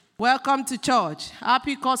Welcome to church.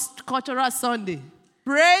 Happy Cultural Sunday.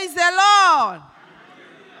 Praise the Lord.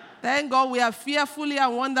 Thank God we are fearfully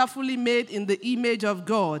and wonderfully made in the image of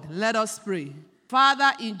God. Let us pray.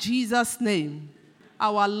 Father, in Jesus' name,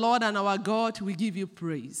 our Lord and our God, we give you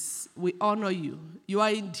praise. We honor you. You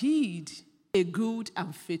are indeed a good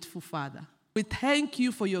and faithful Father. We thank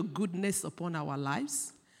you for your goodness upon our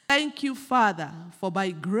lives. Thank you, Father, for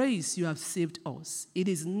by grace you have saved us. It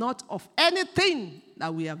is not of anything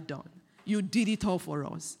that we have done. You did it all for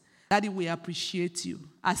us. Daddy, we appreciate you.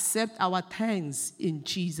 Accept our thanks in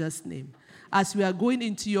Jesus' name. As we are going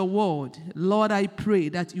into your word, Lord, I pray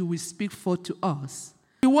that you will speak forth to us.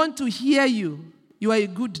 We want to hear you. You are a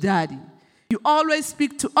good daddy. You always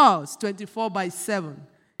speak to us 24/7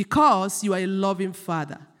 because you are a loving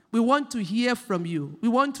Father. We want to hear from you. We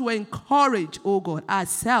want to encourage, oh God,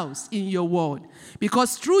 ourselves in your word.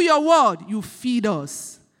 Because through your word, you feed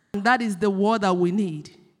us. And that is the word that we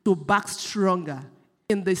need to back stronger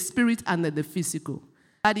in the spirit and in the physical.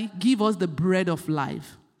 Daddy, give us the bread of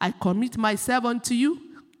life. I commit myself unto you.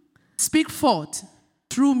 Speak forth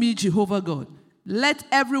through me, Jehovah God. Let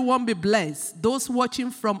everyone be blessed, those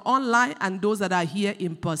watching from online and those that are here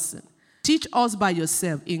in person. Teach us by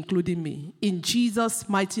yourself, including me. In Jesus'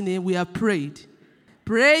 mighty name we have prayed.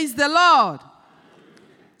 Praise the Lord.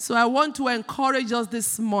 So I want to encourage us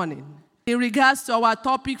this morning in regards to our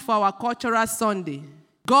topic for our Cultural Sunday,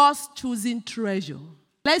 God's choosing treasure.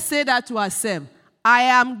 Let's say that to ourselves. I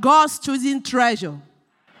am God's choosing treasure.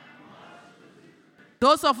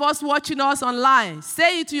 Those of us watching us online,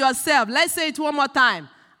 say it to yourself. Let's say it one more time.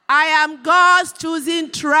 I am God's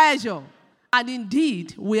choosing treasure. And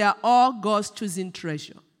indeed, we are all God's choosing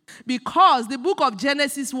treasure. Because the book of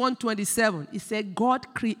Genesis 1:27, it said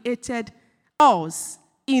God created us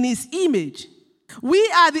in his image. We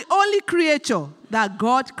are the only creature that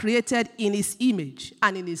God created in his image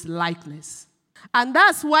and in his likeness. And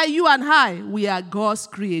that's why you and I, we are God's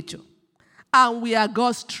creature. And we are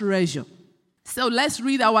God's treasure. So let's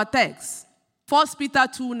read our text. 1 Peter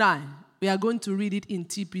 2:9. We are going to read it in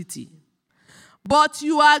TPT. But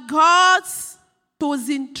you are God's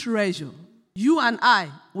chosen treasure. You and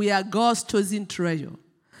I, we are God's chosen treasure.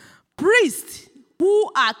 Priests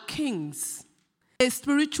who are kings, a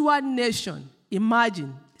spiritual nation.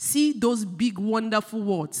 Imagine, see those big, wonderful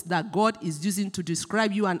words that God is using to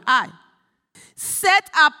describe you and I. Set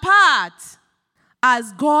apart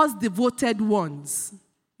as God's devoted ones.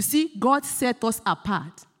 You see, God set us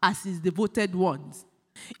apart as his devoted ones.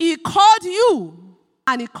 He called you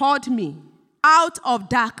and he called me out of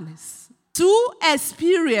darkness to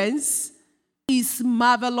experience his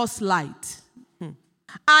marvelous light.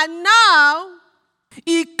 And now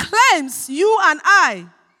he claims you and I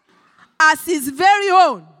as his very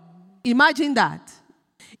own. Imagine that.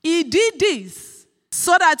 He did this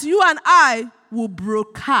so that you and I will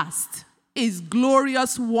broadcast his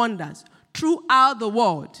glorious wonders throughout the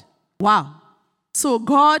world. Wow. So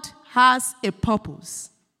God has a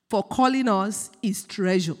purpose for calling us his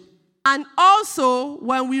treasure. And also,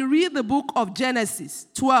 when we read the book of Genesis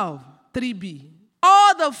 12:3b,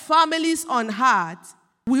 all the families on earth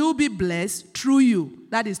will be blessed through you.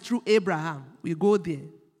 That is through Abraham. We go there.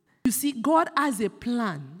 You see, God has a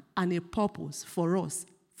plan and a purpose for us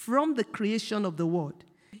from the creation of the world.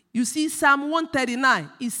 You see, Psalm 139,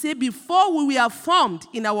 it says, before we were formed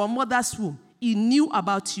in our mother's womb, he knew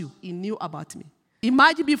about you. He knew about me.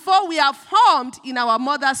 Imagine, before we are formed in our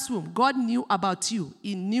mother's womb, God knew about you.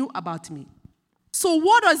 He knew about me. So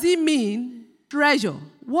what does it mean, treasure?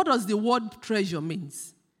 What does the word treasure mean?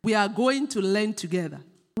 We are going to learn together.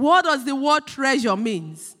 What does the word treasure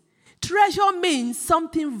mean? Treasure means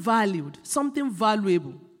something valued, something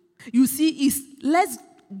valuable. You see, let's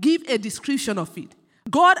give a description of it.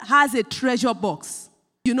 God has a treasure box.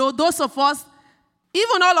 You know, those of us,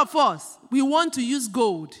 even all of us, we want to use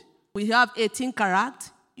gold. We have 18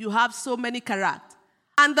 karat. You have so many karat.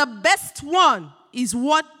 And the best one is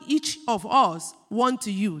what each of us want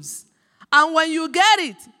to use. And when you get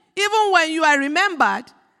it, even when you are remembered,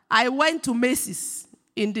 I went to Macy's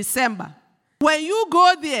in December. When you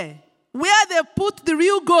go there, where they put the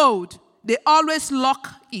real gold, they always lock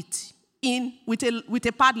it in with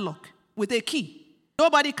a padlock, with a key.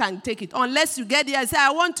 Nobody can take it unless you get there and say,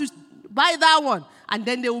 I want to buy that one. And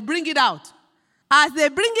then they will bring it out. As they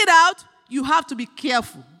bring it out, you have to be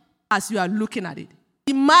careful as you are looking at it.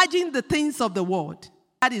 Imagine the things of the world.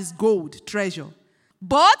 That is gold, treasure.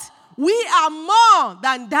 But we are more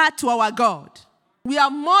than that to our God. We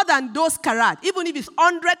are more than those karat. Even if it's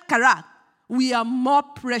 100 karat, we are more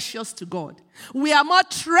precious to God. We are more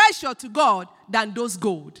treasured to God than those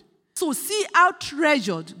gold. So see how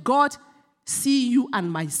treasured God see you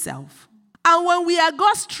and myself. And when we are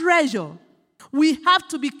God's treasure, we have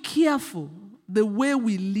to be careful the way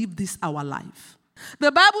we live this our life.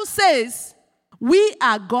 The Bible says we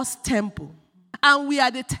are God's temple, and we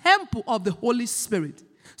are the temple of the Holy Spirit.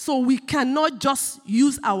 So we cannot just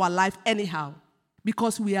use our life anyhow,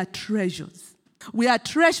 because we are treasures. We are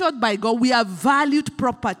treasured by God. We are valued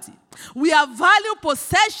property. We are valued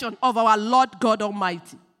possession of our Lord God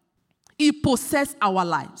Almighty. He possessed our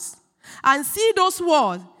lives. And see those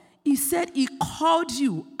words. He said he called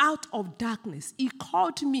you out of darkness. He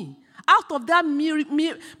called me out of that merry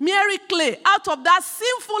clay, out of that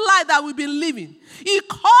sinful life that we've been living. He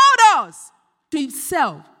called us to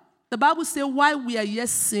himself. The Bible says, while we are yet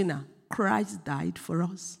sinners, Christ died for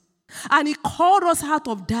us. And he called us out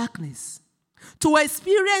of darkness to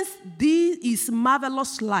experience this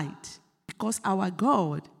marvelous light, because our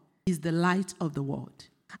God is the light of the world.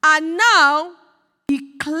 And now,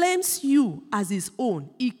 he claims you as his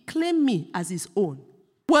own. He claimed me as his own.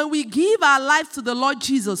 When we give our life to the Lord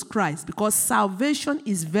Jesus Christ, because salvation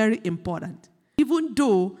is very important, even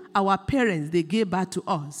though our parents, they gave birth to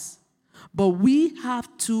us, but we have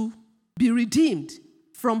to be redeemed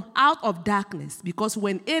from out of darkness, because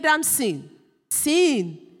when Adam sinned,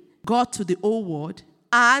 sin got to the old world,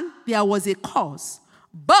 and there was a cause.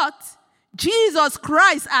 But Jesus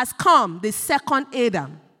Christ has come, the second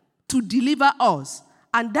Adam, to deliver us.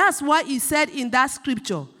 And that's why he said in that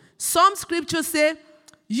scripture, some scriptures say,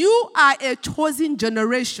 you are a chosen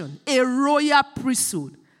generation, a royal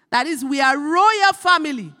priesthood. That is, we are royal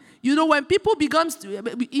family. You know, when people become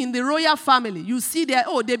in the royal family, you see that,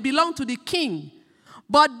 they belong to the king.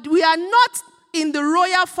 But we are not in the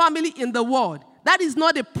royal family in the world. That is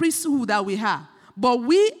not the priesthood that we have. But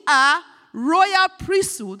we are royal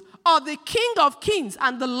priesthood of the King of Kings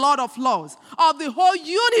and the Lord of Lords, of the whole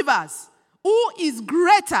universe, who is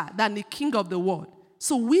greater than the King of the world.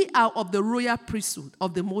 So we are of the royal priesthood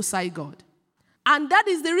of the Most High God. And that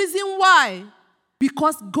is the reason why,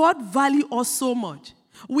 because God values us so much.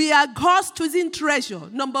 We are God's chosen treasure.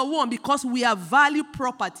 Number one, because we are valued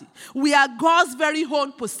property. We are God's very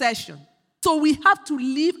own possession. So we have to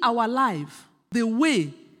live our life the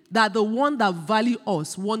way that the one that values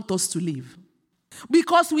us wants us to live.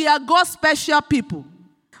 Because we are God's special people.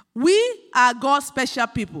 We are God's special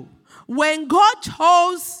people. When God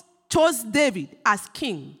chose David as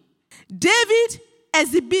king, David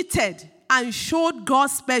exhibited and showed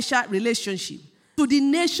God's special relationship to the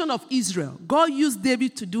nation of Israel. God used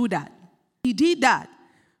David to do that. He did that.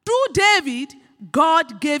 Through David,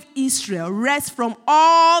 God gave Israel rest from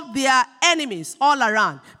all their enemies all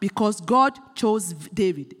around, because God chose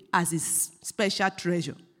David as his special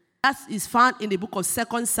treasure. That is found in the book of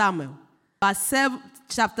 2 Samuel,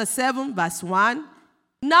 chapter 7, verse 1.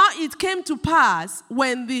 Now it came to pass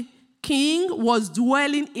when the king was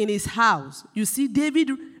dwelling in his house. You see,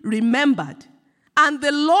 David remembered. And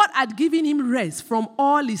the Lord had given him rest from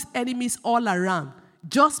all his enemies all around,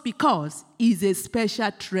 just because he's a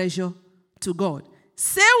special treasure to God.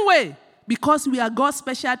 Same way, because we are God's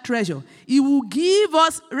special treasure, he will give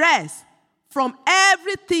us rest from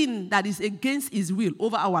everything that is against his will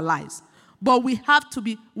over our lives. But we have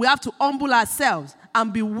to humble ourselves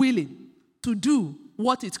and be willing to do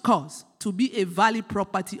what it costs to be a valued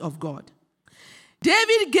property of God.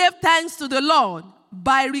 David gave thanks to the Lord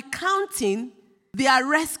by recounting their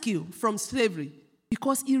rescue from slavery,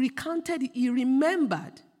 because he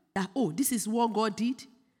remembered that, this is what God did.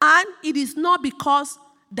 And it is not because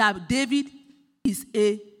that David is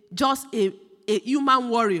just a human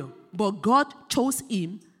warrior, but God chose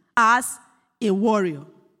him as a warrior.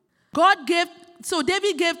 So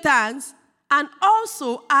David gave thanks, and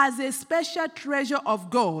also as a special treasure of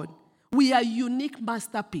God, we are unique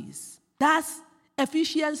masterpiece. That's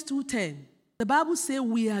Ephesians 2:10. The Bible says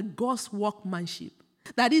we are God's workmanship.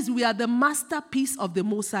 That is, we are the masterpiece of the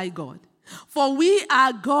Most High God. For we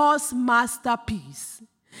are God's masterpiece.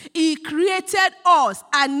 He created us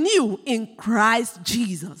anew in Christ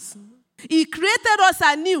Jesus. He created us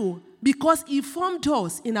anew because he formed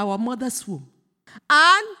us in our mother's womb.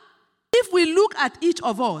 And if we look at each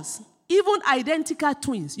of us, even identical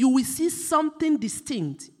twins, you will see something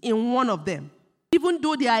distinct in one of them, even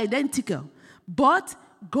though they are identical. But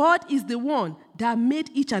God is the one that made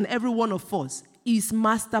each and every one of us his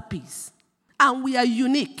masterpiece. And we are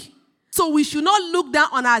unique. So we should not look down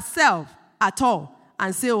on ourselves at all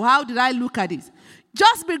and say, how did I look at it?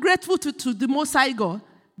 Just be grateful to the Most High God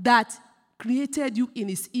that created you in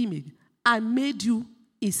his image and made you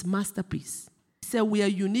his masterpiece. He said we are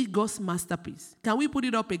unique, God's masterpiece. Can we put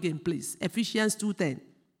it up again, please? Ephesians 2:10.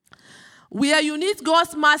 We are unique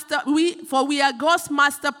God's we are God's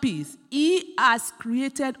masterpiece. He has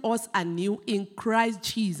created us anew in Christ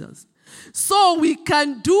Jesus, so we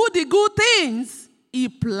can do the good things He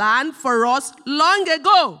planned for us long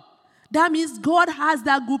ago. That means God has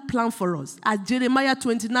that good plan for us. As Jeremiah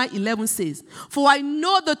 29:11 says, "For I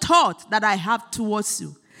know the thought that I have towards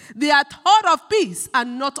you. They are thought of peace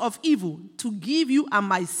and not of evil, to give you and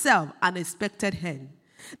myself an expected end."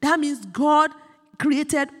 That means God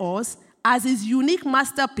created us as His unique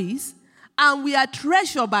masterpiece, and we are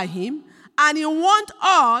treasured by Him, and He wants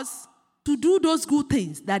us to do those good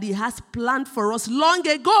things that He has planned for us long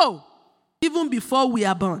ago, even before we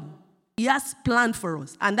are born. He has planned for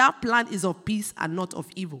us, and that plan is of peace and not of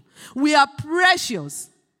evil. We are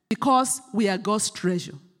precious because we are God's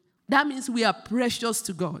treasure. That means we are precious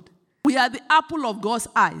to God. We are the apple of God's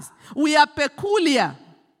eyes. We are peculiar.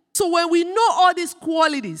 So when we know all these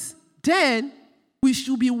qualities, then we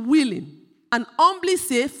should be willing and humbly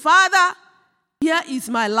say, "Father, here is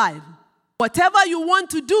my life. Whatever you want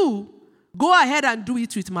to do, go ahead and do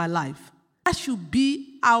it with my life." That should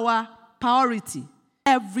be our priority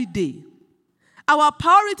every day. Our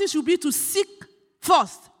priority should be to seek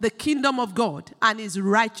first the kingdom of God and His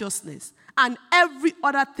righteousness, and every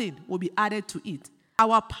other thing will be added to it.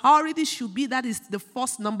 Our priority should be, that is the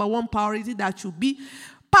first number one priority that should be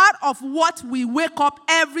part of what we wake up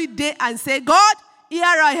every day and say, "God, here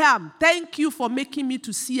I am. Thank you for making me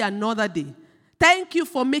to see another day. Thank you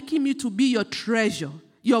for making me to be your treasure,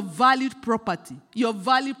 your valued property, your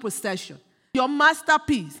valued possession, your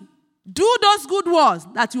masterpiece." Do those good works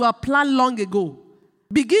that you have planned long ago.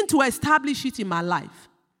 Begin to establish it in my life.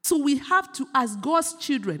 So we have to, as God's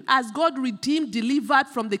children, as God redeemed, delivered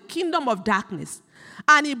from the kingdom of darkness,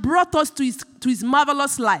 and He brought us to his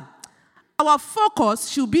marvelous light, our focus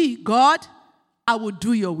should be, "God, I will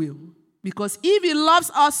do your will." Because if He loves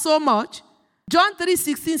us so much, John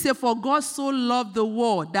 3:16 says, "For God so loved the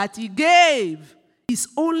world that He gave His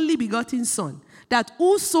only begotten Son, that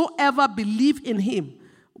whosoever believe in Him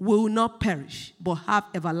will not perish, but have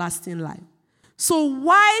everlasting life." So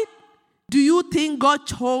why do you think God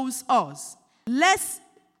chose us? Let's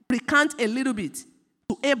recount a little bit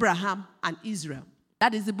to Abraham and Israel.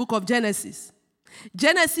 That is the book of Genesis.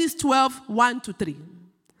 Genesis 12:1-3.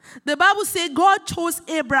 The Bible says God chose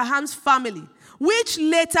Abraham's family, which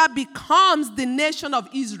later becomes the nation of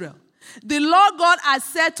Israel. The Lord God has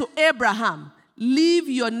said to Abraham, "Leave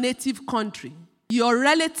your native country, your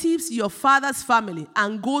relatives, your father's family,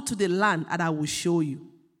 and go to the land that I will show you.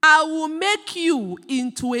 I will make you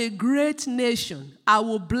into a great nation. I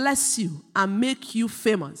will bless you and make you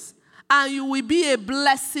famous, and you will be a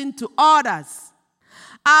blessing to others.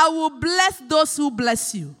 I will bless those who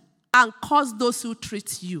bless you and curse those who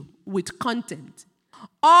treat you with contempt.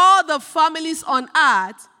 All the families on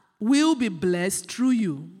earth will be blessed through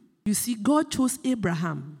you." You see, God chose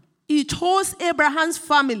Abraham. He chose Abraham's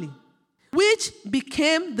family, which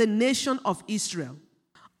became the nation of Israel.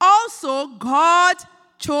 Also, God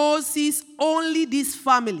chooses only this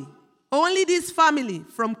family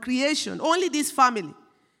from creation, only this family,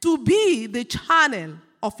 to be the channel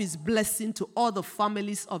of His blessing to all the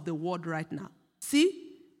families of the world right now. See,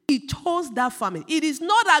 He chose that family. It is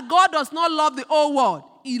not that God does not love the whole world.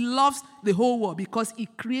 He loves the whole world because He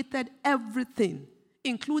created everything,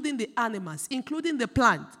 including the animals, including the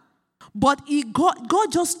plant. But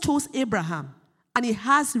God just chose Abraham, and He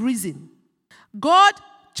has reason. God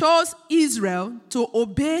chose Israel to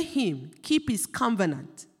obey Him, keep His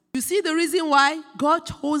covenant. You see the reason why God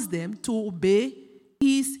chose them to obey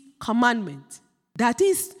His commandment. That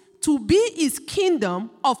is, to be His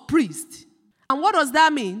kingdom of priests. And what does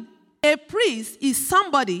that mean? A priest is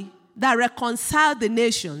somebody that reconciled the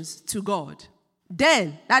nations to God.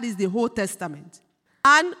 Then, that is the Old Testament.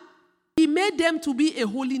 And He made them to be a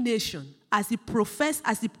holy nation, as He professed,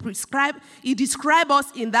 as He prescribed. He described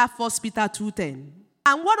us in that 1 Peter 2:10.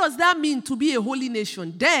 And what does that mean, to be a holy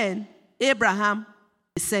nation? Then, Abraham,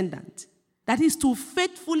 descendant. That is, to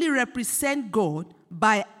faithfully represent God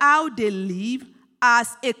by how they live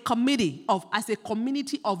as a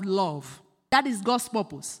community of love. That is God's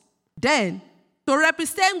purpose. Then, to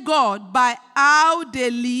represent God by how they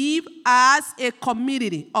live as a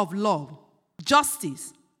community of love,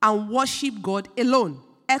 justice, and worship God alone.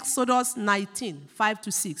 Exodus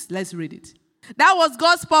 19:5-6. Let's read it. That was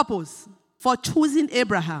God's purpose for choosing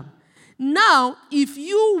Abraham. Now, if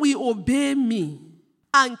you will obey me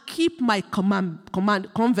and keep my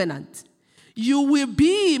covenant, you will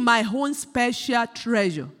be my own special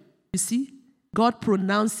treasure. You see, God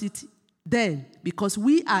pronounced it then, because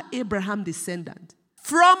we are Abraham's descendant.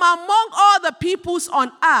 From among all the peoples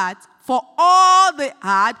on earth, For all they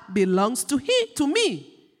had belongs to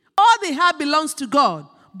me. All they had belongs to God.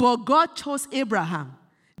 But God chose Abraham,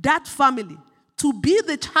 that family, to be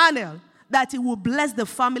the channel that he will bless the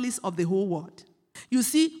families of the whole world. You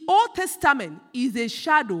see, Old Testament is a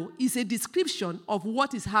shadow, is a description of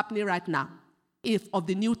what is happening right now of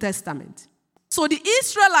the New Testament. So the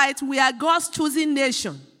Israelites were God's chosen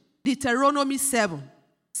nation. Deuteronomy 7,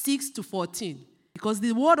 6-14. Because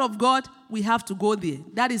the word of God, we have to go there.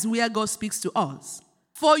 That is where God speaks to us.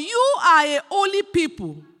 For you are a holy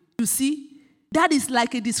people. You see, that is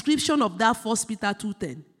like a description of that 1 Peter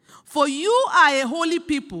 2:10. For you are a holy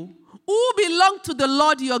people who belong to the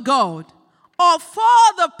Lord your God. Of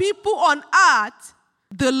all the people on earth,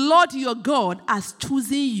 the Lord your God has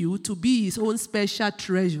chosen you to be his own special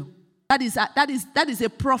treasure. That is a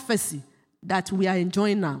prophecy that we are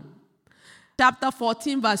enjoying now. Chapter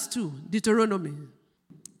 14, verse 2, Deuteronomy.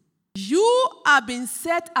 You have been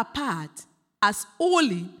set apart as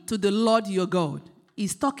holy to the Lord your God.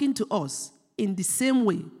 He's talking to us in the same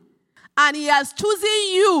way. And he has chosen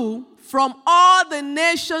you from all the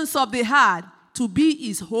nations of the earth to be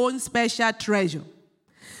his own special treasure.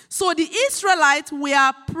 So the Israelites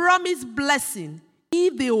were promised blessing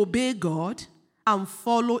if they obey God and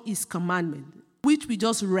follow his commandment, which we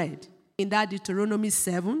just read in that Deuteronomy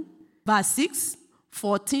 7, verse 6,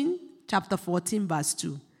 14, chapter 14, verse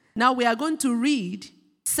 2. Now we are going to read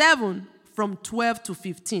 7 from 12 to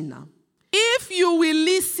 15 now. If you will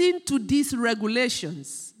listen to these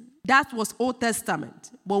regulations, that was Old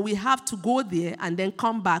Testament, but we have to go there and then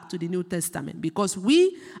come back to the New Testament because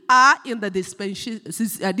we are in the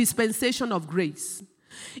dispensation of grace.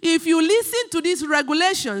 If you listen to these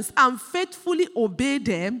regulations and faithfully obey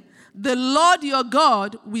them, the Lord your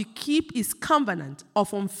God will keep his covenant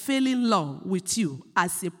of unfailing love with you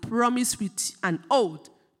as a promise with an oath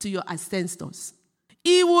to your ancestors.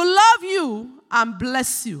 He will love you and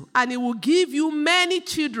bless you, and he will give you many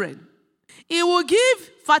children. He will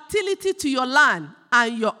give fertility to your land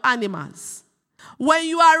and your animals. When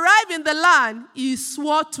you arrive in the land he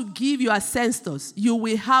swore to give your ancestors, you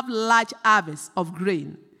will have large harvests of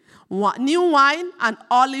grain, new wine and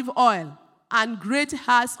olive oil, and great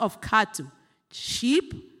herds of cattle,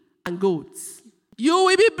 sheep, and goats. You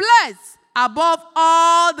will be blessed above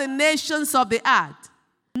all the nations of the earth.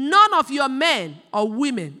 None of your men or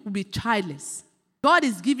women will be childless. God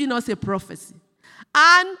is giving us a prophecy.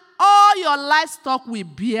 And all your livestock will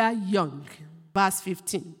bear young. Verse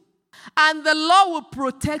 15. And the Lord will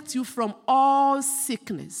protect you from all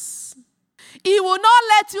sickness. He will not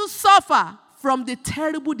let you suffer from the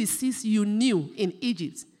terrible disease you knew in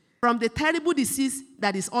Egypt, from the terrible disease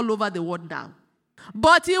that is all over the world now.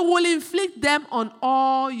 But he will inflict them on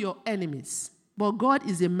all your enemies. But God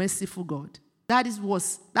is a merciful God. That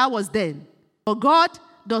was then. But God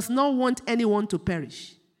does not want anyone to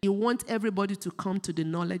perish. He wants everybody to come to the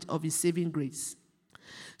knowledge of his saving grace.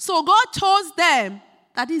 So God chose them,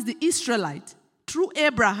 that is the Israelites, through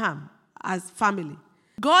Abraham as family.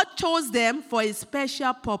 God chose them for a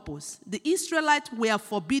special purpose. The Israelites were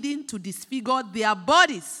forbidden to disfigure their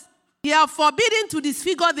bodies. They are forbidden to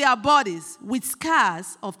disfigure their bodies with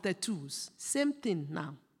scars of tattoos. Same thing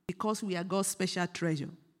now, because we are God's special treasure.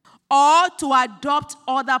 Or to adopt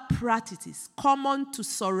other practices common to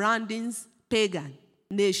surroundings pagan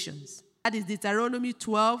nations. That is Deuteronomy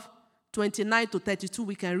 12, 29-32.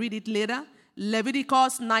 We can read it later.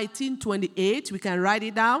 Leviticus 19, 28. We can write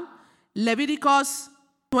it down. Leviticus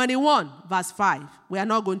 21, verse 5. We are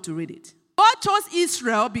not going to read it. God chose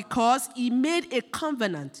Israel because he made a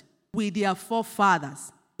covenant with their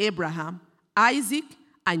forefathers, Abraham, Isaac,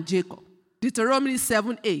 and Jacob. Deuteronomy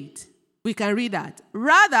 7, 8. We can read that.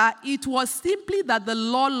 Rather, it was simply that the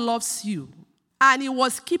Lord loves you, and he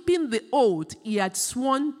was keeping the oath he had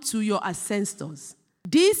sworn to your ancestors.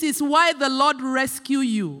 This is why the Lord rescued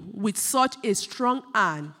you with such a strong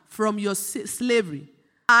hand from your slavery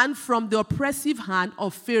and from the oppressive hand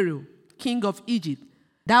of Pharaoh, king of Egypt.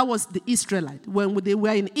 That was the Israelites when they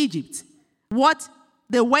were in Egypt. What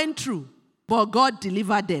they went through, but God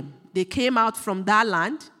delivered them. They came out from that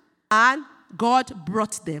land, and God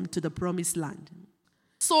brought them to the promised land.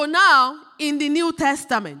 So now, in the New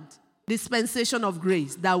Testament, dispensation of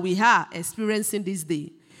grace that we are experiencing this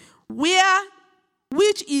day,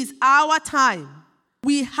 which is our time,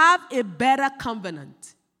 we have a better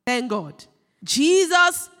covenant. Thank God.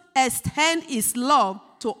 Jesus extends his love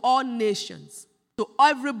to all nations, to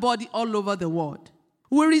everybody all over the world.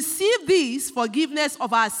 We receive this forgiveness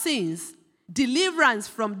of our sins, deliverance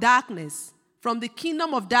from darkness, from the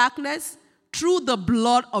kingdom of darkness, through the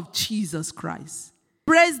blood of Jesus Christ.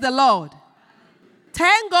 Praise the Lord.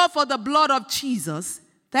 Thank God for the blood of Jesus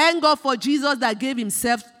Thank God for Jesus that gave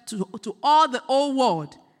himself to all the whole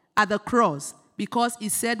world at the cross, because he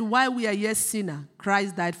said, while we are yet sinners,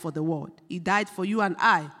 Christ died for the world. He died for you and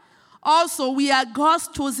I. Also, we are God's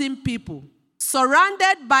chosen people,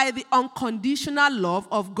 surrounded by the unconditional love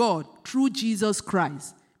of God through Jesus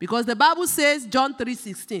Christ. Because the Bible says, John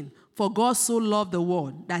 3:16, for God so loved the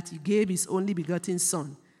world that he gave his only begotten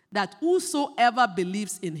Son, that whosoever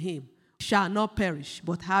believes in him shall not perish,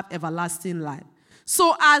 but have everlasting life.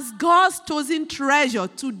 So as God's chosen treasure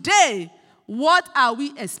today, what are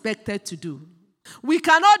we expected to do? We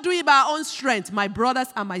cannot do it by our own strength, my brothers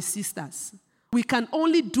and my sisters. We can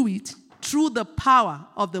only do it through the power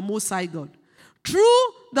of the Most High God. Through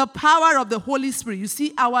the power of the Holy Spirit. You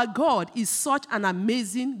see, our God is such an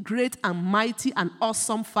amazing, great, and mighty, and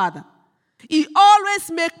awesome Father. He always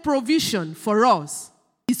makes provision for us,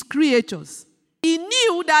 his creatures. He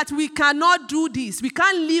knew that we cannot do this. We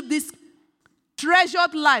can't live this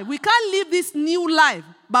treasured life. We can't live this new life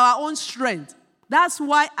by our own strength. That's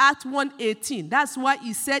why Acts 1:18, that's why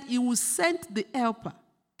he said he will send the helper.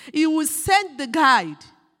 He will send the guide,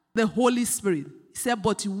 the Holy Spirit. He said,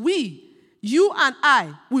 but we, you and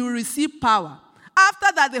I, will receive power after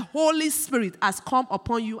that the Holy Spirit has come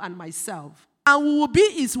upon you and myself. And we will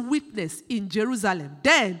be his witness in Jerusalem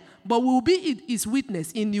then, but we will be his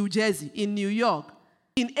witness in New Jersey, in New York,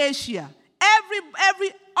 in Asia,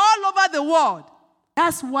 all over the world.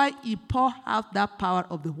 That's why he poured out that power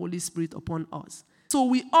of the Holy Spirit upon us. So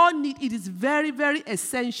we all need, it is very, very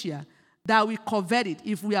essential that we covet it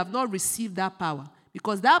if we have not received that power.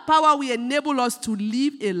 Because that power will enable us to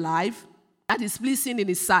live a life that is pleasing in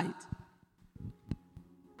his sight.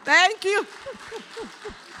 Thank you.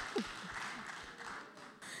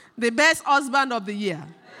 The best husband of the year.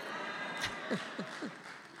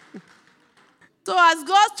 So as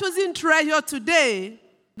God's chosen treasure today,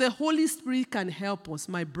 the Holy Spirit can help us,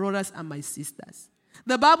 my brothers and my sisters.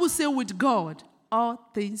 The Bible says with God, all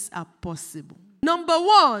things are possible. Number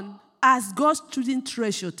one, as God's chosen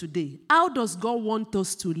treasure today, how does God want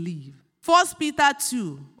us to live? 1 Peter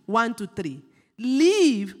 2:1-3.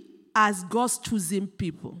 Live as God's chosen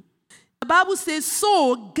people. The Bible says,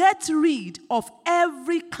 so get rid of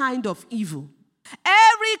every kind of evil,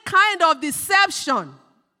 every kind of deception.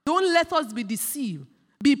 Don't let us be deceived.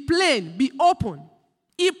 Be plain, be open.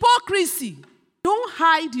 Hypocrisy. Don't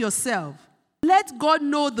hide yourself. Let God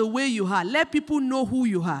know the way you are. Let people know who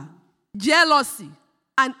you are. Jealousy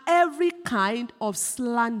and every kind of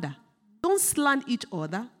slander. Don't slander each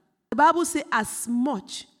other. The Bible says, as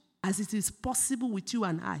much as it is possible with you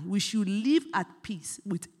and I, we should live at peace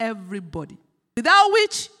with everybody, without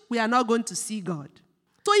which we are not going to see God.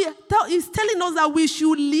 So he's telling us that we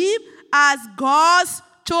should live as God's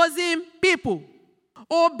chosen people.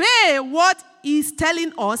 Obey what he's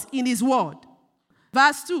telling us in his word.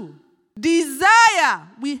 Verse 2. Desire,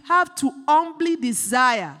 we have to humbly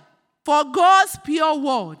desire for God's pure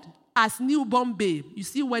word as newborn babe. You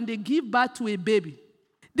see, when they give birth to a baby,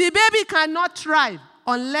 the baby cannot thrive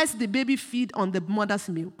unless the baby feed on the mother's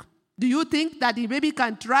milk. Do you think that the baby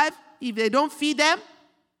can thrive if they don't feed them?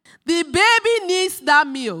 The baby needs that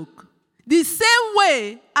milk. The same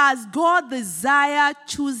way as God desires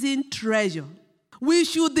choosing treasure, we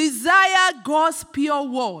should desire God's pure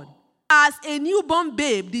word as a newborn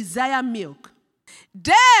babe desire milk.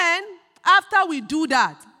 Then, after we do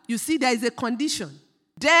that, you see there is a condition.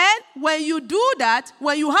 Then, when you do that,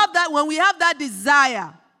 when we have that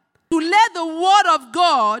desire to let the word of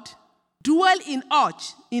God dwell in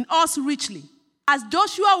us richly. As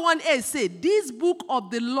Joshua 1:8 said, this book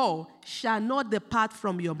of the law shall not depart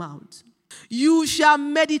from your mouth. You shall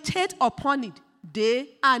meditate upon it day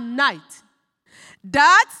and night,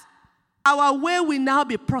 that our way will now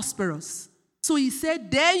be prosperous. So he said,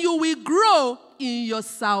 then you will grow in your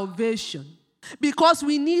salvation. Because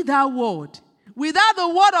we need that word. Without the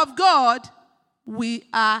word of God, we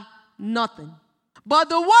are nothing. But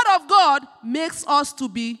the word of God makes us to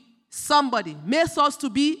be somebody, makes us to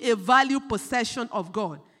be a valued possession of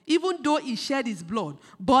God, even though he shed his blood.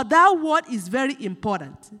 But that word is very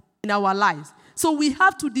important in our lives. So we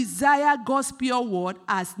have to desire God's pure word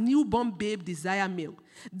as newborn babe desire milk.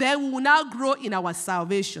 Then we will now grow in our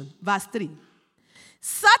salvation. Verse 3.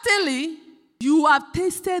 Certainly, you have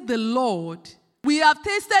tasted the Lord. We have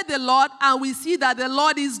tasted the Lord and we see that the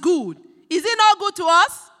Lord is good. Is it not good to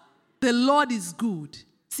us? The Lord is good.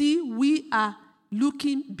 See, we are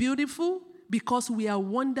looking beautiful because we are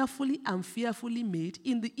wonderfully and fearfully made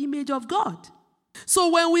in the image of God. So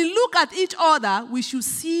when we look at each other, we should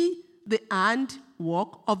see the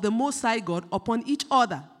handwork of the Most High God upon each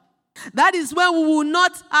other. That is when we will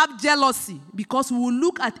not have jealousy, because we will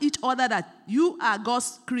look at each other that you are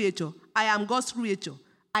God's creature. I am God's creature.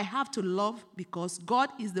 I have to love because God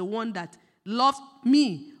is the one that loved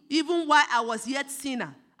me even while I was yet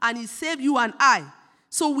sinner, and he saved you and I.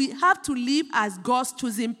 So we have to live as God's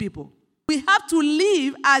chosen people. We have to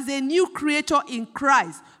live as a new creature in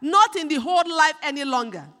Christ, not in the old life any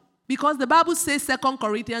longer. Because the Bible says 2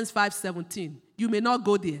 Corinthians 5:17. You may not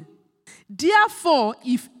go there. Therefore,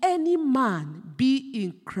 if any man be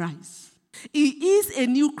in Christ, he is a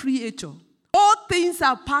new creature. All things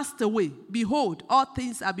have passed away. Behold, all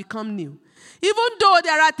things have become new. Even though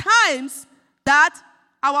there are times that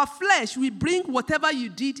our flesh will bring whatever you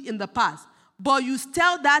did in the past, but you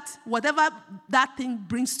tell that whatever that thing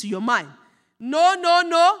brings to your mind. No.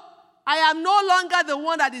 I am no longer the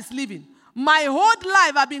one that is living. My whole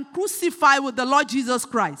life I've been crucified with the Lord Jesus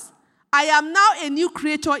Christ. I am now a new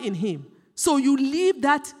creature in him. So you live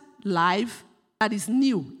that life that is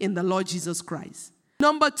new in the Lord Jesus Christ.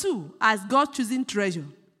 Number 2, as God's chosen treasure,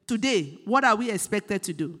 today, what are we expected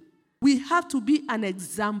to do? We have to be an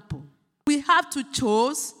example. We have to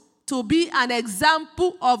choose to be an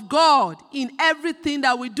example of God in everything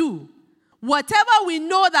that we do. Whatever we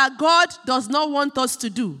know that God does not want us to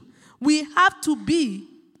do, we have to be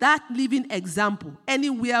that living example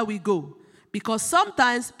anywhere we go. Because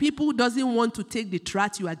sometimes people doesn't want to take the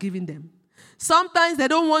tract you are giving them. Sometimes they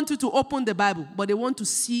don't want you to open the Bible, but they want to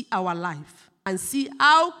see our life and see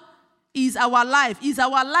how is our life. Is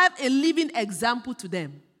our life a living example to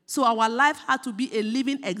them? So our life had to be a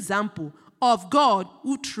living example of God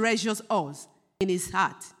who treasures us in his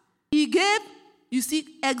heart. He gave,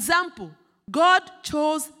 example. God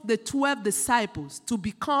chose the 12 disciples to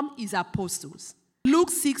become his apostles. Luke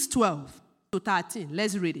 6:12-13.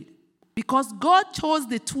 Let's read it. Because God chose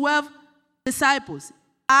the 12 disciples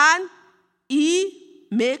and he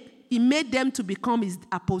made them to become his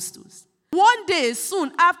apostles. One day,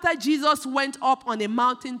 soon after Jesus went up on a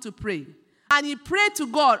mountain to pray, and he prayed to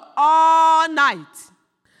God all night.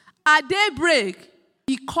 At daybreak,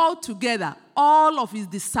 he called together all of his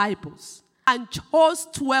disciples and chose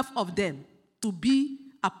 12 of them to be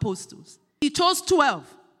apostles. He chose 12.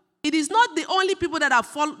 It is not the only people that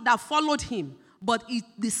followed him, but he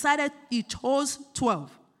chose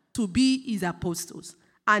 12 to be his apostles.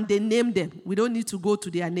 And they named them. We don't need to go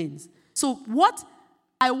to their names. So what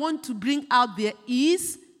I want to bring out there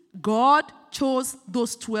is God chose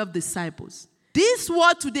those 12 disciples. This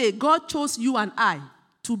word today, God chose you and I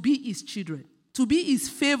to be his children, to be his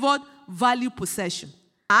favored, valued possession.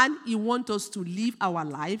 And he wants us to live our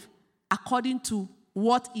life according to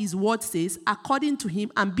what his word says, according to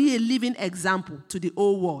him, and be a living example to the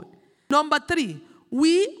whole world. Number 3,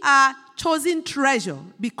 we are chosen treasure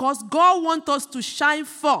because God wants us to shine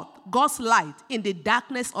forth God's light in the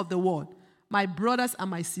darkness of the world. My brothers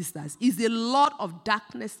and my sisters, is a lot of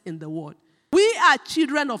darkness in the world. We are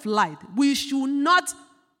children of light. We should not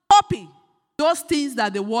copy those things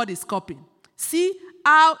that the world is copying. See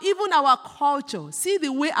how even our culture, see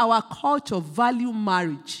the way our culture value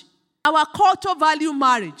marriage. Our culture value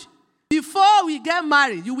marriage. Before we get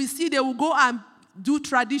married, you will see they will go and do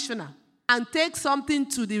traditional and take something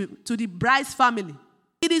to the bride's family.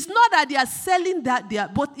 It is not that they are selling that there,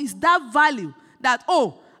 but it's that value that,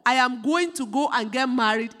 I am going to go and get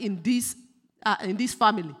married in this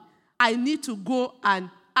family. I need to go and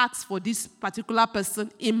ask for this particular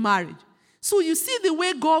person in marriage. So you see the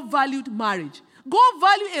way God valued marriage. God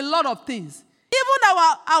valued a lot of things.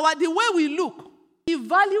 Even the way we look, he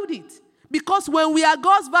valued it. Because when we are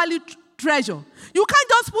God's valued treasure, you can't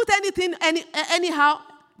just put anything anyhow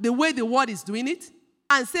the way the world is doing it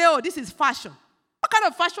and say, this is fashion. What kind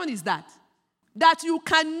of fashion is that? That you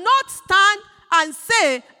cannot stand and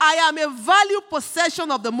say, I am a valued possession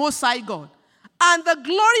of the Most High God. And the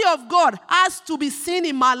glory of God has to be seen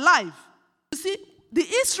in my life. You see, the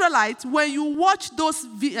Israelites, when you watch those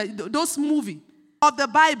movies of the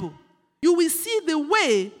Bible, you will see the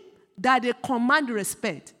way that they command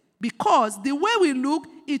respect. Because the way we look,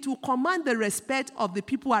 it will command the respect of the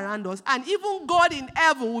people around us. And even God in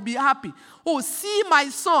heaven will be happy. See my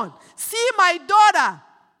son, see my daughter.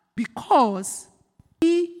 Because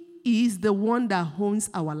he is the one that owns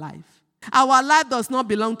our life. Our life does not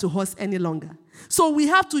belong to us any longer. So we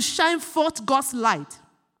have to shine forth God's light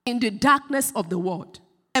in the darkness of the world.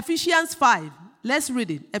 Ephesians 5. Let's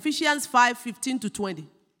read it. Ephesians 5:15-20.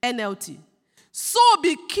 NLT. So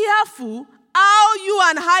be careful how you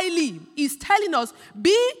and I live. He's telling us,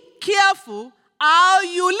 be careful how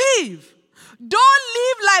you live. Don't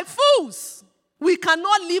live like fools. We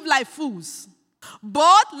cannot live like fools,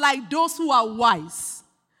 but like those who are wise.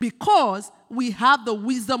 because we have the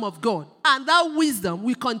wisdom of God. And that wisdom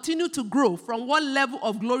will continue to grow from one level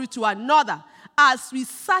of glory to another as we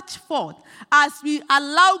search forth, as we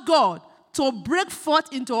allow God to break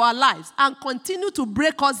forth into our lives and continue to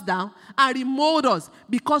break us down and remold us,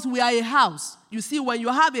 because we are a house. You see, when you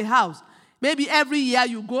have a house, maybe every year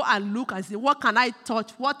you go and look and say, what can I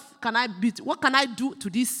touch? What can I do to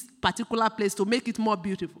this particular place to make it more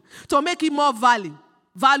beautiful, to make it more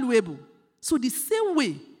valuable? So the same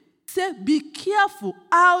way, say, be careful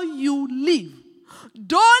how you live.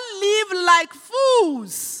 Don't live like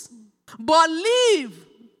fools, but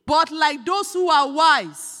like those who are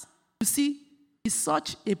wise. You see, it's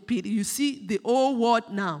such a pity. You see the whole world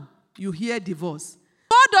now, you hear divorce.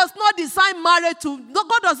 God does not design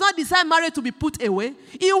marriage to be put away.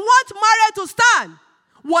 He wants marriage to stand.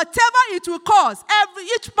 Whatever it will cost,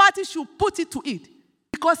 each party should put it to it.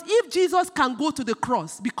 Because if Jesus can go to the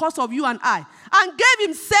cross because of you and I, and gave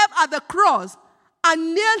himself at the cross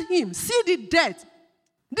and nailed him, see the death,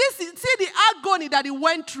 see the agony that he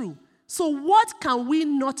went through. So what can we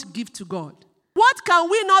not give to God? What can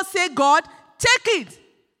we not say, God, take it?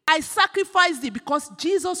 I sacrificed it, because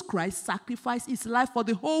Jesus Christ sacrificed his life for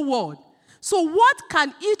the whole world. So what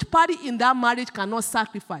can each party in that marriage cannot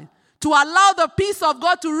sacrifice to allow the peace of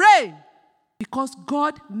God to reign? Because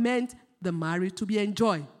God meant the marriage to be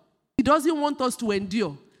enjoyed. He doesn't want us to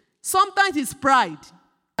endure. Sometimes it's pride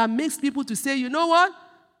that makes people to say, you know what?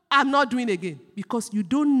 I'm not doing it again. Because you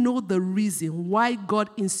don't know the reason why God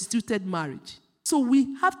instituted marriage. So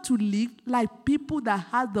we have to live like people that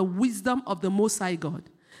have the wisdom of the Most High God.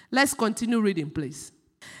 Let's continue reading, please.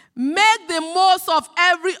 Make the most of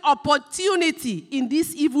every opportunity in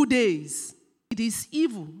these evil days. It is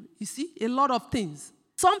evil. You see, a lot of things.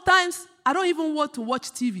 Sometimes I don't even want to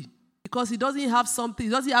watch TV because it doesn't have something, it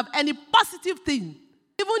doesn't have any positive thing.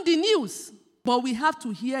 Even the news. But we have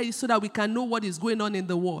to hear it so that we can know what is going on in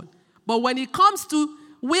the world. But when it comes to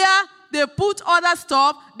where they put other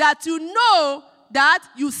stuff that you know that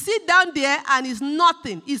you sit down there and it's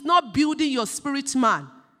nothing, it's not building your spirit man,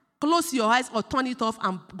 close your eyes or turn it off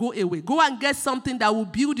and go away. Go and get something that will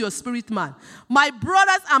build your spirit man. My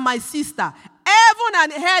brothers and my sister, heaven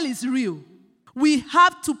and hell is real. We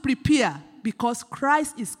have to prepare because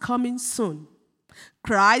Christ is coming soon.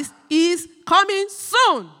 Christ is coming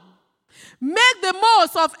soon. Make the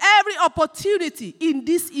most of every opportunity in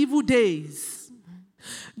these evil days.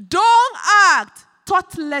 Don't act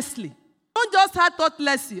thoughtlessly. Don't just act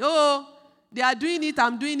thoughtlessly. Oh, they are doing it,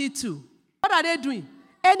 I'm doing it too. What are they doing?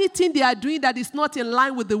 Anything they are doing that is not in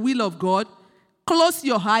line with the will of God, close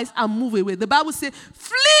your eyes and move away. The Bible says,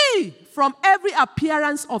 flee from every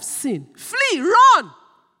appearance of sin. Flee, run.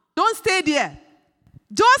 Don't stay there.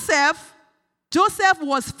 Joseph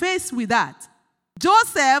was faced with that.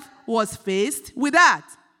 Joseph was faced with that.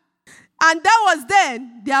 And that was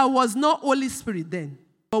then, there was no Holy Spirit then.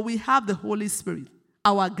 But we have the Holy Spirit,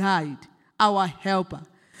 our guide, our helper.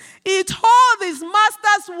 He told his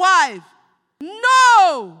master's wife,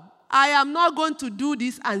 no, I am not going to do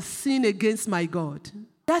this and sin against my God.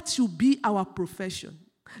 That should be our profession.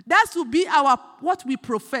 That should be what we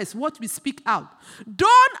profess, what we speak out.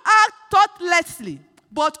 Don't act thoughtlessly,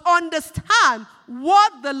 but understand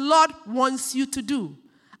what the Lord wants you to do.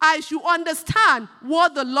 I should understand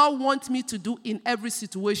what the Lord wants me to do in every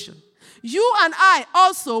situation. You and I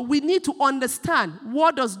also, we need to understand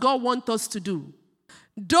what does God want us to do.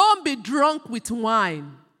 Don't be drunk with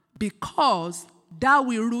wine, because that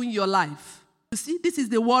will ruin your life. You see, this is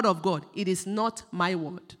the word of God. It is not my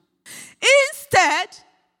word. Instead,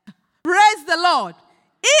 praise the Lord.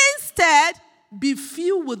 Instead, be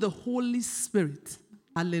filled with the Holy Spirit.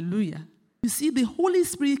 Hallelujah. You see, the Holy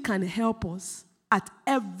Spirit can help us at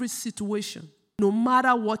every situation, no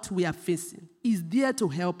matter what we are facing. He's there to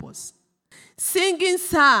help us. Singing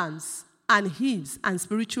psalms and hymns and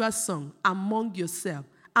spiritual songs among yourself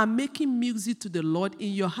and making music to the Lord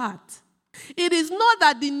in your heart. It is not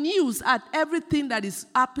that the news and everything that is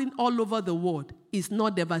happening all over the world is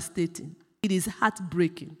not devastating. It is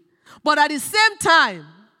heartbreaking. But at the same time,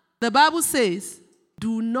 the Bible says,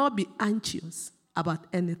 do not be anxious about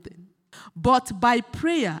anything. But by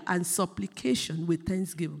prayer and supplication with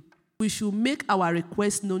thanksgiving, we should make our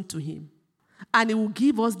requests known to him. And he will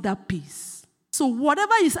give us that peace. So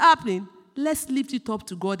whatever is happening, let's lift it up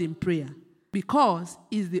to God in prayer. Because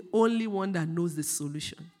he's the only one that knows the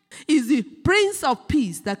solution. He's the Prince of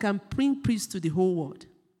Peace that can bring peace to the whole world.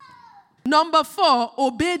 Number 4,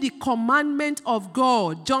 obey the commandment of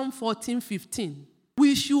God. John 14:15.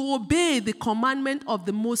 We should obey the commandment of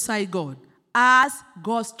the Most High God as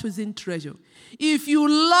God's chosen treasure. If you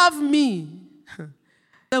love me,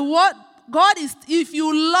 the God is, if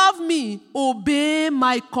you love me, obey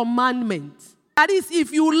my commandments. That is,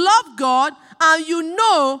 if you love God and you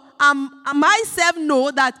know, and myself know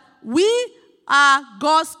that we are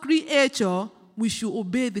God's creature, we should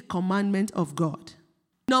obey the commandment of God.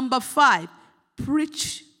 Number 5,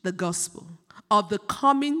 preach the gospel of the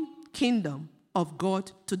coming kingdom of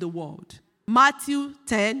God to the world. Matthew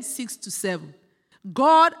 10, 6-7.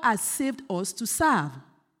 God has saved us to serve.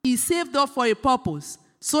 He saved us for a purpose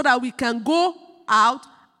so that we can go out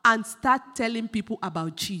and start telling people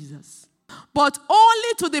about Jesus. But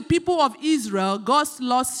only to the people of Israel, God's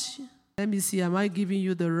lost. Let me see, am I giving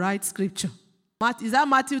you the right scripture? Is that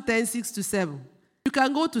Matthew 10, 6-7? You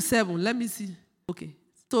can go to 7. Let me see. Okay.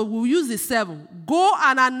 So we'll use the 7. Go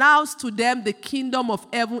and announce to them the kingdom of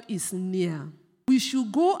heaven is near. We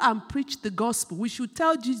should go and preach the gospel. We should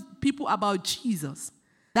tell people about Jesus.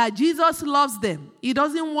 That Jesus loves them. He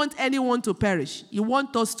doesn't want anyone to perish. He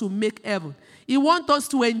wants us to make heaven. He wants us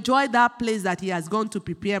to enjoy that place that he has gone to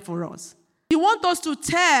prepare for us. He wants us to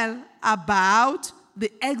tell about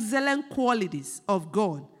the excellent qualities of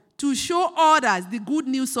God, to show others the good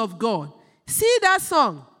news of God. See that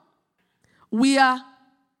song? We are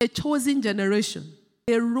a chosen generation,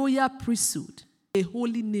 a royal priesthood, a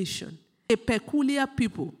holy nation, a peculiar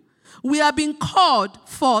people. We have been called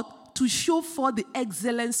forth to show forth the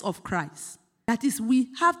excellence of Christ. That is, we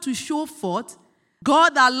have to show forth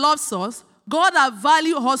God that loves us, God that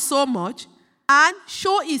values us so much, and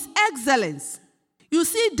show his excellence. You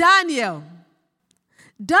see, Daniel,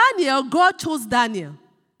 God chose Daniel.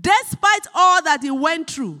 Despite all that he went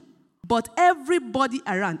through, but everybody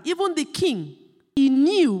around, even the king, he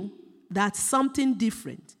knew that something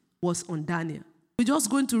different was on Daniel. We're just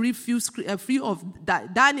going to read a few of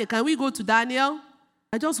Daniel. Can we go to Daniel?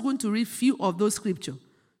 I'm just going to read a few of those scriptures.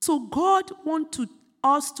 So God wants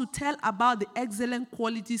us to tell about the excellent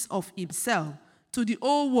qualities of himself to the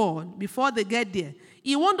whole world before they get there.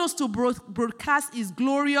 He wants us to broadcast his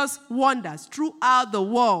glorious wonders throughout the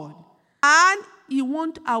world. And he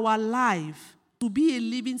wants our life to be a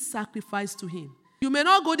living sacrifice to him. You may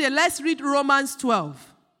not go there. Let's read Romans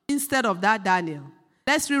 12 instead of that, Daniel.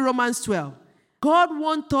 Let's read Romans 12. God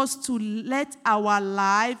wants us to let our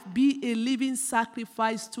life be a living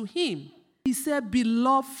sacrifice to him. He said,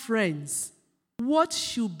 beloved friends, what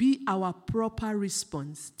should be our proper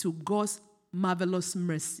response to God's marvelous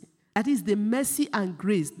mercy? That is the mercy and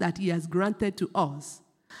grace that he has granted to us.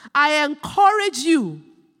 I encourage you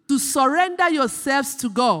to surrender yourselves to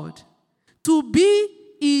God, to be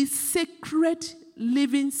a sacred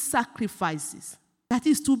living sacrifices. That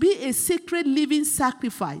is to be a sacred living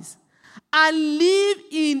sacrifice and live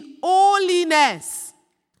in holiness,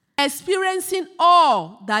 experiencing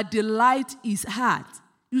all that delight his heart.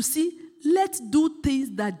 You see, let's do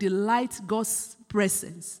things that delight God's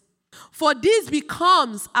presence. For this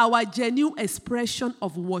becomes our genuine expression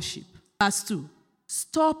of worship. Verse 2.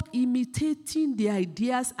 Stop imitating the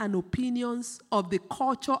ideas and opinions of the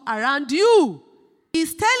culture around you.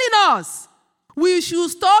 He's telling us we should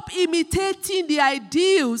stop imitating the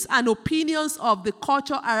ideals and opinions of the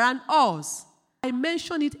culture around us. I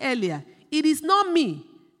mentioned it earlier. It is not me.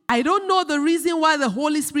 I don't know the reason why the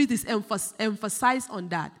Holy Spirit is emphasized on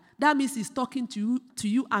that. That means he's talking to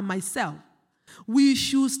you and myself. We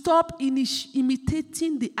should stop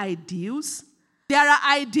imitating the ideals. There are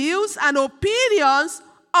ideals and opinions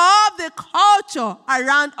of the culture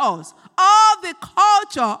around us, of the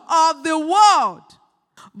culture of the world.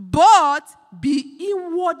 But be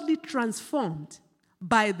inwardly transformed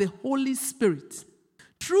by the Holy Spirit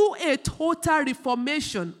through a total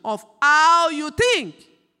reformation of how you think.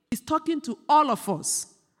 He's talking to all of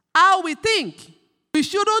us. How we think. We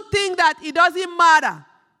shouldn't think that it doesn't matter.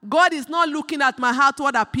 God is not looking at my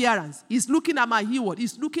outward appearance. He's looking at my inward.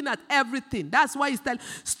 He's looking at everything. That's why he's telling,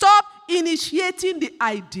 stop initiating the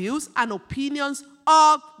ideals and opinions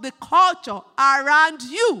of the culture around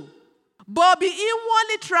you, but be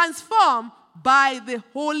inwardly transformed by the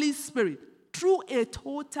Holy Spirit through a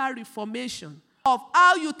total reformation of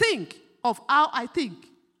how you think, of how I think.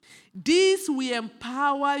 This will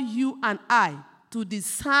empower you and I to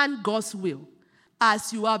discern God's will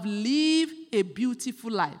as you have lived a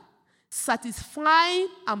beautiful life, satisfying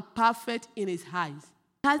and perfect in his eyes.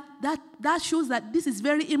 That shows that this is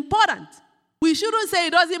very important. We shouldn't say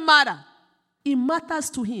it doesn't matter. It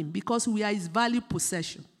matters to him because we are his valued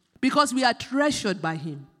possession, because we are treasured by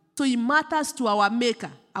him. So it matters to our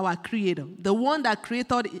maker, our creator, the one that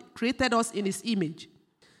created us in his image.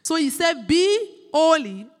 So he said, be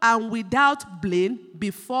holy and without blame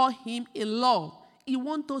before him in love. He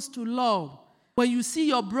wants us to love. When you see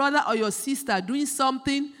your brother or your sister doing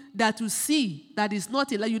something that you see that is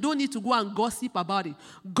not in life, you don't need to go and gossip about it.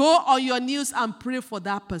 Go on your knees and pray for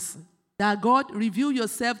that person. That God, reveal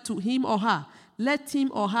yourself to him or her. Let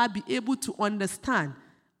him or her be able to understand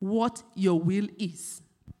what your will is.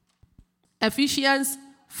 Ephesians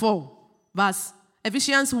 1, verse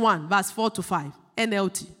 4 to 5,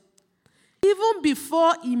 NLT. Even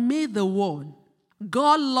before he made the world,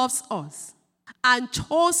 God loves us and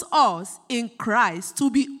chose us in Christ to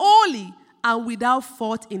be holy and without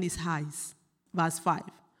fault in his eyes. Verse 5.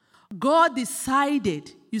 God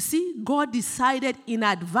decided in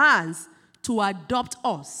advance to adopt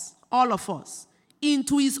us, all of us,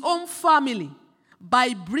 into his own family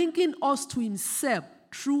by bringing us to himself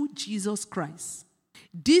through Jesus Christ.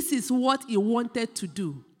 This is what he wanted to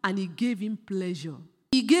do, and he gave him pleasure.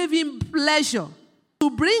 He gave him pleasure to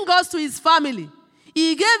bring us to his family.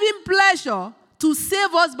 He gave him pleasure to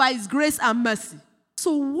save us by his grace and mercy.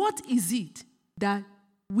 So what is it that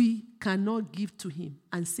we cannot give to him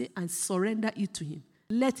and say and surrender it to him?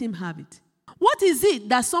 Let him have it. What is it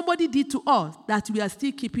that somebody did to us that we are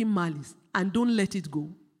still keeping malice and don't let it go?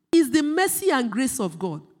 It's the mercy and grace of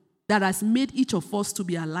God that has made each of us to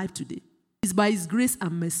be alive today. It's by his grace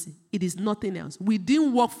and mercy. It is nothing else. We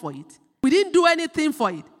didn't work for it. We didn't do anything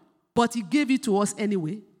for it, but he gave it to us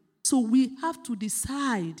anyway. So we have to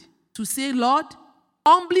decide to say, Lord,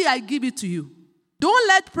 humbly I give it to you. Don't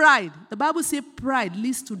let pride, the Bible says pride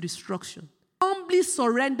leads to destruction. Humbly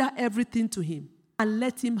surrender everything to him and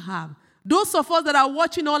let him have. Those of us that are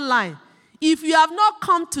watching online, if you have not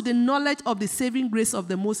come to the knowledge of the saving grace of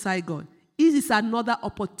the Most High God, it is another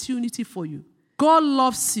opportunity for you. God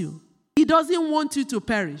loves you. He doesn't want you to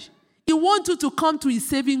perish. He wants you to come to his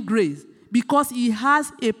saving grace because he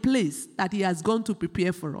has a place that he has gone to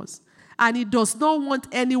prepare for us. And he does not want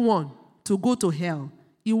anyone to go to hell.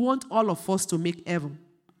 He wants all of us to make heaven.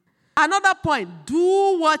 Another point,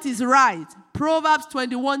 do what is right. Proverbs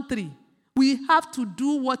 21:3. We have to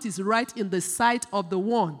do what is right in the sight of the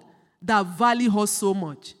one that value us so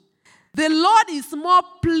much. The Lord is more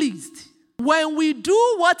pleased when we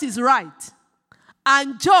do what is right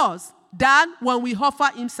and just than when we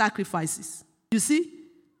offer him sacrifices. You see?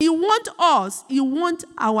 He wants us, he wants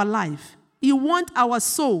our life, he wants our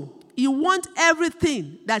soul, he wants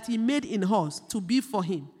everything that he made in us to be for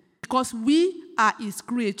him because we are his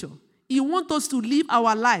creature. He wants us to live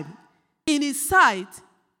our life in his sight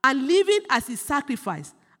and living as his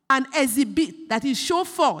sacrifice, an exhibit that is shown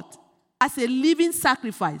forth as a living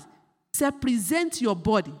sacrifice. So present your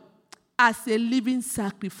body as a living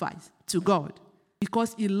sacrifice to God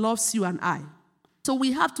because he loves you and I. So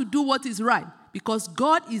we have to do what is right because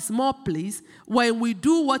God is more pleased when we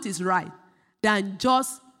do what is right than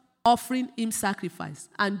just offering him sacrifice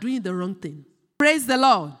and doing the wrong thing. Praise the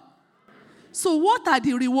Lord. So what are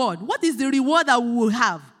the reward? What is the reward that we will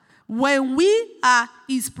have when we are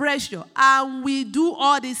his pressure and we do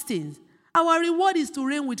all these things? Our reward is to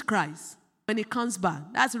reign with Christ when he comes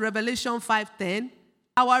back. That's Revelation 5:10.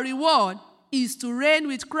 Our reward is to reign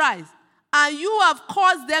with Christ. And you have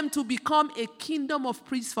caused them to become a kingdom of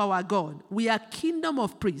priests for our God. We are kingdom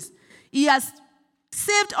of priests. He has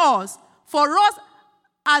saved us for us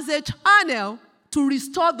as a channel to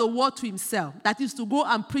restore the world to himself. That is to go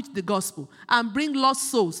and preach the gospel and bring lost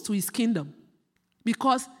souls to his kingdom.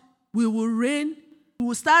 Because we will reign, we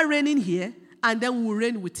will start reigning here and then we will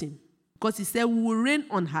reign with him. Because he said we will reign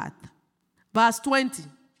on earth.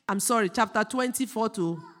 Chapter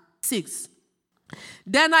 24-6.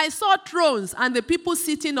 Then I saw thrones, and the people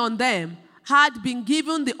sitting on them had been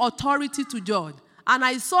given the authority to judge. And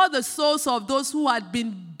I saw the souls of those who had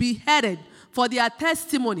been beheaded for their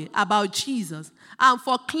testimony about Jesus and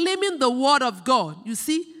for claiming the word of God. You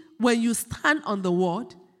see, when you stand on the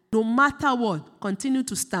word, no matter what, continue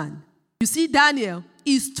to stand. You see, Daniel,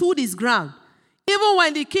 he stood his ground. Even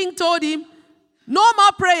when the king told him, no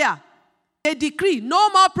more prayer, a decree, no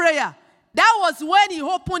more prayer. That was when he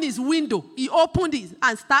opened his window. He opened it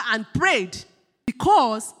and prayed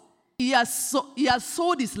because he has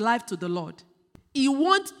sold his life to the Lord.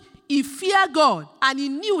 He feared God and he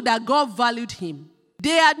knew that God valued him.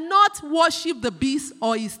 They had not worshipped the beast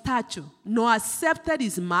or his statue, nor accepted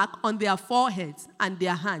his mark on their foreheads and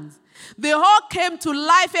their hands. They all came to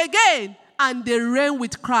life again and they reigned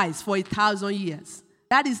with Christ for 1,000 years.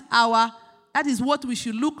 That is what we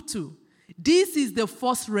should look to. This is the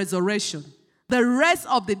first resurrection. The rest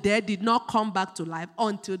of the dead did not come back to life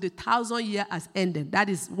until the 1,000 years has ended. That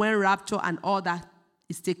is when rapture and all that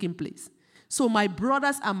is taking place. So my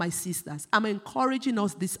brothers and my sisters, I'm encouraging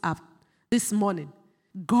us this morning.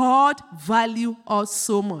 God values us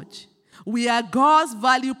so much. We are God's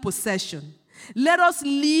valued possession. Let us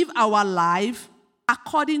live our life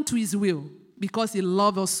according to his will, because he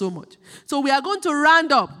loved us so much. So we are going to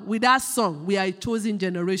round up with that song, We Are a Chosen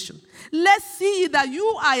Generation. Let's see that you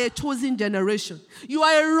are a chosen generation. You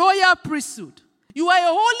are a royal priesthood. You are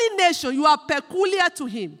a holy nation. You are peculiar to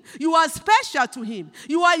him. You are special to him.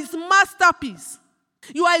 You are his masterpiece.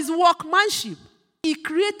 You are his workmanship. He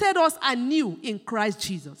created us anew in Christ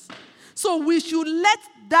Jesus. So we should let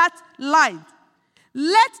that light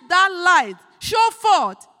show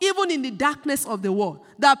forth even in the darkness of the world,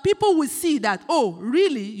 that people will see that, oh,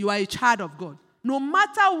 really, you are a child of God. No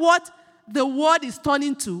matter what the world is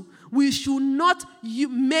turning to, we should not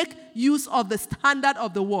make use of the standard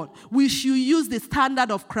of the world. We should use the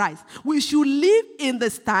standard of Christ. We should live in the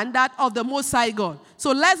standard of the Most High God.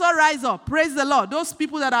 So let's all rise up. Praise the Lord. Those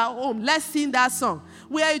people that are home, let's sing that song.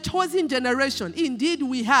 We are a chosen generation. Indeed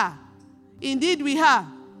we are. Indeed we are.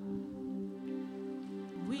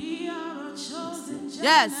 We are a chosen generation.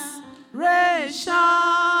 Yes.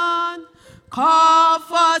 Called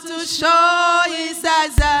for to show his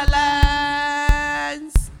excellence.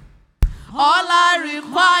 All I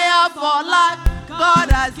require for life, God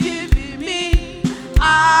has given me.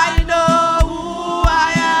 I know who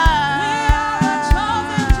I am.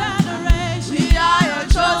 We are a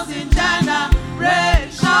chosen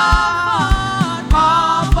generation.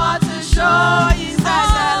 Called for to show his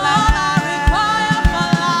excellence.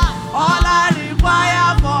 All I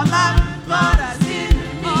require for life, God has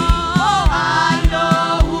given me. I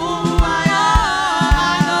know who I am.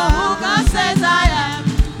 I know who God says I am.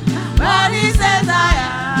 Where he says I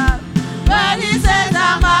am, where he says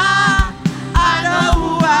I'm at, I know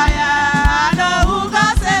who I am, I know who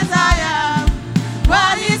God says I am.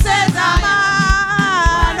 Where he says I'm at,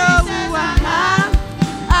 I know who I am,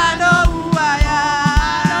 I know who I am,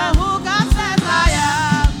 I know who God says I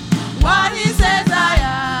am. What he says I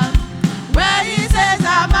am, where he says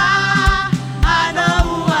I'm at, I know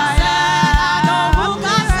who I am, I know who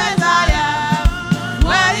God says I am.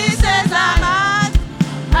 Where he says I'm at,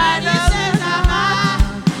 I know who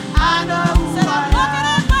I know who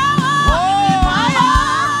I am.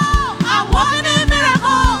 Oh, I'm walking in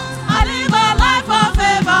miracles. I live a life of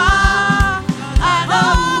favor. I know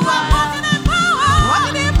who I am.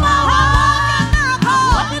 Walking in power.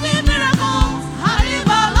 Walking in miracles. I live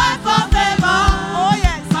a life of favor. Oh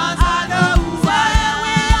yes, I know who I am.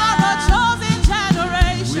 We are a chosen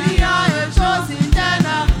generation. We are a chosen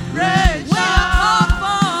generation. We are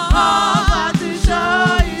called to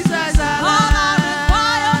show his excellence.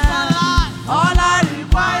 All I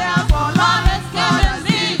require for life, God has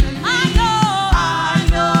given me. I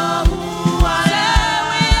know who I am.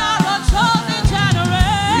 We are a chosen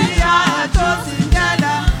generation. We are a chosen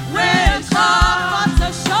generation. Called to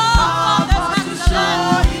show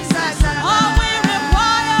his excellence. All we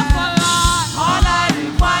require for life. All I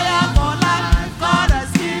require for life, God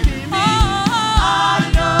has given me.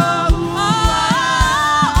 I know who I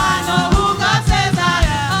am. I know who God says I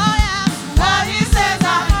am. Where he says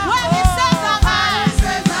I am. Where he says I'm at.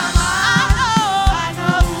 I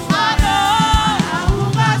know who I am. Who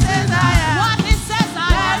God says I am. What he says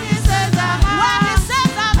I am. Where he says I'm at. Where he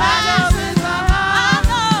says I'm at. I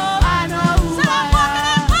know who I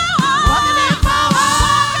am. Walking in power.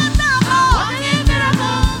 Walking in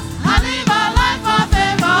miracles. I live a life of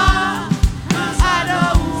favor. I know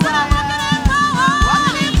who I am.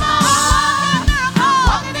 Walking in power.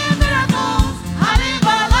 Walking in miracles. I live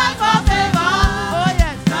a life of favor. Oh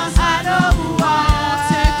yes, I know who I am.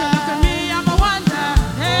 Take a look at me, I'm a wonder.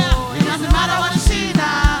 It doesn't matter what you see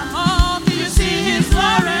now. Oh, do you see his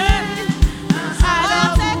glory? I know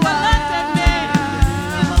who I am.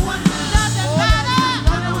 I'm a wonder. Doesn't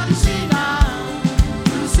matter what you see now.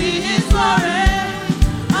 You see his glory.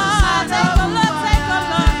 Take a look.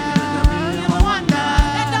 I'm a wonder.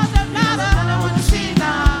 It doesn't matter what you see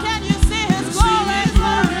now. Can you see his glory?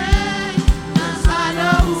 I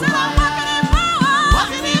know who I am.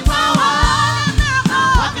 Walking in power.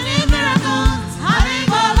 Walking in miracles. I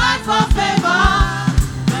live a life of favor.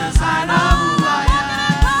 I know who I am.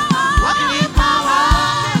 Walking in power.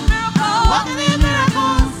 Walking in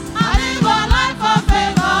miracles. I live a life of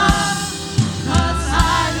favor. 'Cause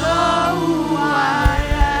I know who I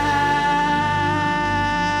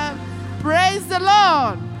am. Praise the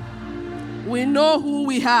Lord. We know who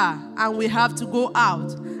we are, and we have to go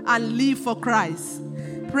out and live for Christ.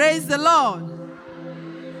 Praise the Lord.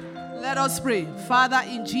 Let us pray. Father,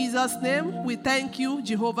 in Jesus' name, we thank you,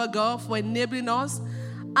 Jehovah God, for enabling us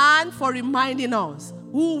and for reminding us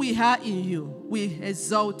who we are in you. We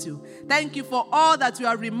exalt you. Thank you for all that you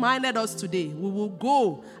have reminded us today. We will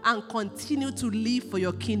go and continue to live for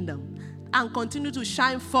your kingdom and continue to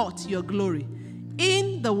shine forth your glory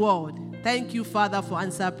in the world. Thank you, Father, for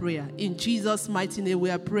answer prayer. In Jesus' mighty name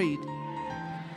we are prayed.